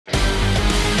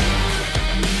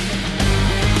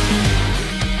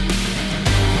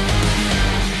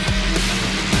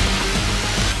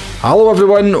Hello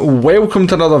everyone, welcome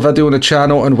to another video on the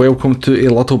channel and welcome to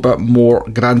a little bit more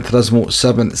Gran Turismo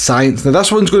 7 science. Now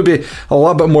this one's going to be a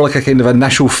little bit more like a kind of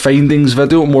initial findings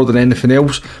video more than anything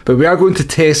else, but we are going to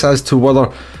test as to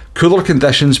whether cooler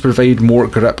conditions provide more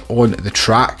grip on the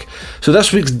track. So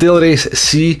this week's daily race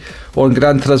C on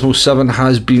Gran Turismo 7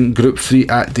 has been Group 3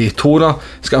 at Daytona.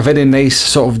 It's got a very nice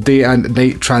sort of day and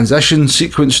night transition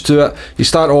sequence to it. You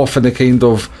start off in the kind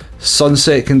of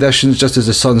sunset conditions just as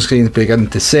the sun's kind of beginning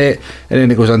to set, and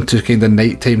then it goes into kind of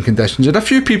nighttime conditions. And a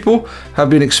few people have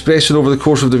been expressing over the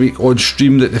course of the week on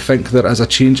stream that they think there is a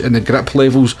change in the grip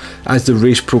levels as the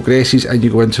race progresses and you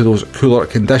go into those cooler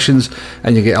conditions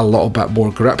and you get a little bit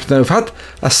more grip. Now I've had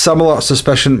a similar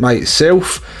suspicion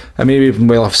myself, I maybe even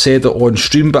well I've said it on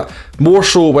stream, but more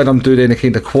so when I'm doing any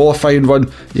kind of qualifying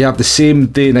run, you have the same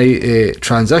day-night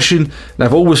transition, and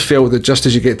I've always felt that just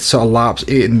as you get to sort of laps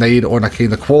 8 and 9 on a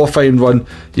kind of qualifying run,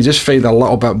 you just find a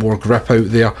little bit more grip out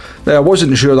there. Now I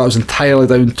wasn't sure that was entirely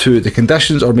down to the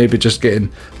conditions or maybe just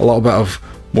getting a little bit of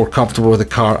more comfortable with the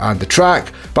car and the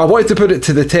track, but I wanted to put it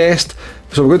to the test.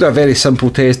 So we're going to do a very simple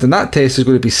test, and that test is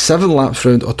going to be 7 laps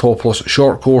round a topless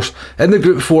short course in the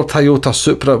Group 4 Toyota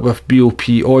Supra with BOP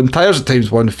on, tyres at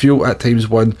 ×1, fuel at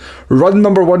 ×1. Run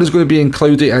number 1 is going to be in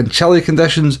cloudy and chilly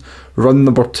conditions, run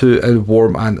number 2 in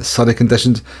warm and sunny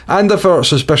conditions, and if our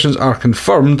suspicions are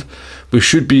confirmed, we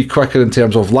should be quicker in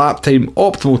terms of lap time,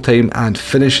 optimal time and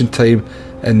finishing time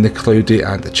in the cloudy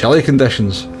and chilly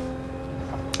conditions.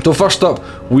 So first up,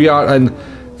 we are in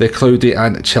the cloudy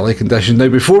and chilly conditions. Now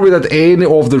before we did any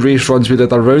of the race runs, we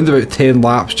did around about 10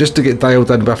 laps just to get dialed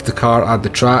in with the car and the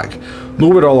track, know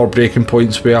where all our braking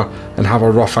points were and have a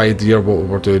rough idea what we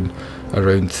were doing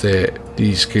around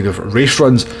these kind of race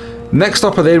runs. Next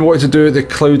up I then wanted to do the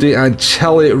cloudy and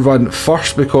chilly run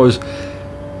first because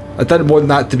I didn't want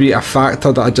that to be a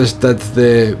factor that I just did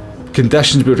the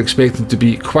conditions we were expecting to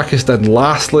be quickest in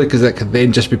lastly, because it could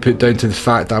then just be put down to the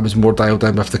fact that I was more dialed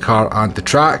in with the car and the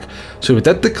track. So we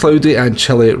did the cloudy and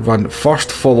chilly run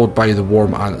first, followed by the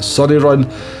warm and sunny run.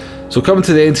 So coming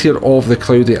to the end here of the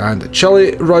cloudy and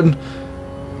chilly run,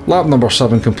 lap number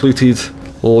 7 completed.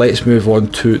 Let's move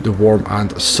on to the warm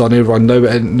and sunny run. Now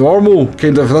in normal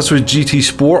kind of, if this was GT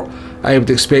Sport, I would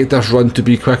expect this run to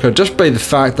be quicker just by the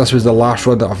fact this was the last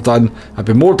run that I've done. I've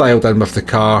been more dialed in with the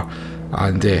car,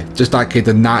 and just that kind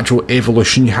of natural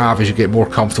evolution you have as you get more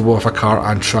comfortable with a car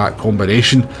and track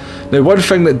combination. Now one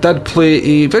thing that did play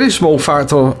a very small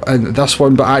factor in this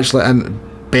one, but actually in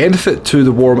benefit to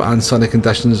the warm and sunny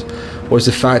conditions, was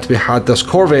the fact we had this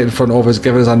Corvette in front of us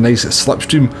giving us a nice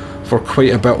slipstream for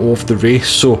quite a bit of the race,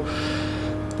 so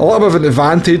a little bit of an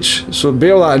advantage. So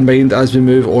bear that in mind as we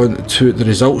move on to the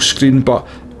results screen, but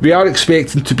we are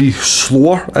expecting to be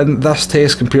slower in this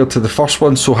test compared to the first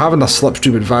one, so having a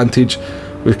slipstream advantage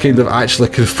would kind of actually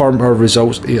confirm our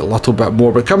results a little bit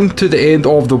more. But coming to the end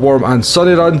of the warm and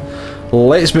sunny run,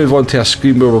 let's move on to a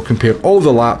screen where we'll compare all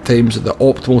the lap times, the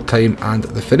optimal time and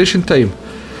the finishing time.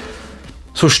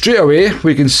 So straight away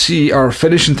we can see our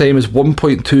finishing time is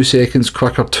 1.2 seconds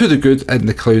quicker to the good in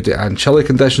the cloudy and chilly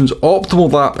conditions.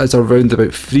 Optimal lap is around about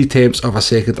 3/10 of a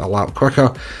second a lap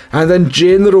quicker, and in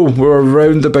general we're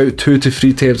around about 2 to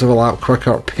 3/10 of a lap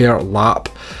quicker per lap.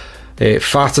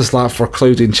 Fastest lap for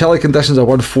cloudy and chilly conditions are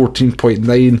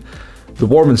 1:14.9. The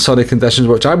warm and sunny conditions,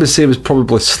 which I would say was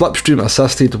probably slipstream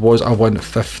assisted, was a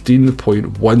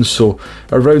 1:15.1, so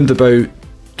around about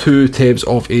 2/10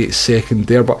 of a second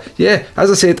there. But yeah,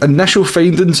 as I said, initial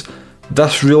findings,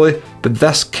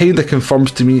 this kind of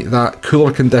confirms to me that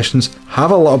cooler conditions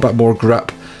have a little bit more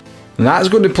grip, and that is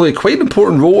going to play quite an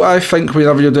important role, I think,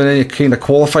 whenever you're doing any kind of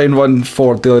qualifying run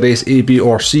for daily race A, B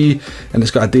or C and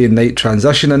it's got a day and night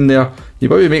transition in there. You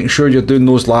better be making sure you're doing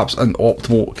those laps in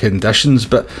optimal conditions.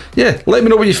 But yeah, let me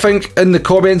know what you think in the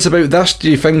comments about this. Do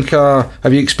you think,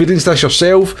 have you experienced this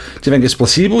yourself? Do you think it's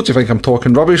placebo? Do you think I'm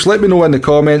talking rubbish? Let me know in the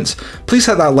comments. Please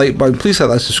hit that like button, please hit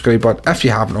that subscribe button if you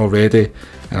haven't already,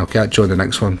 and I'll catch you on the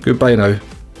next one. Goodbye now.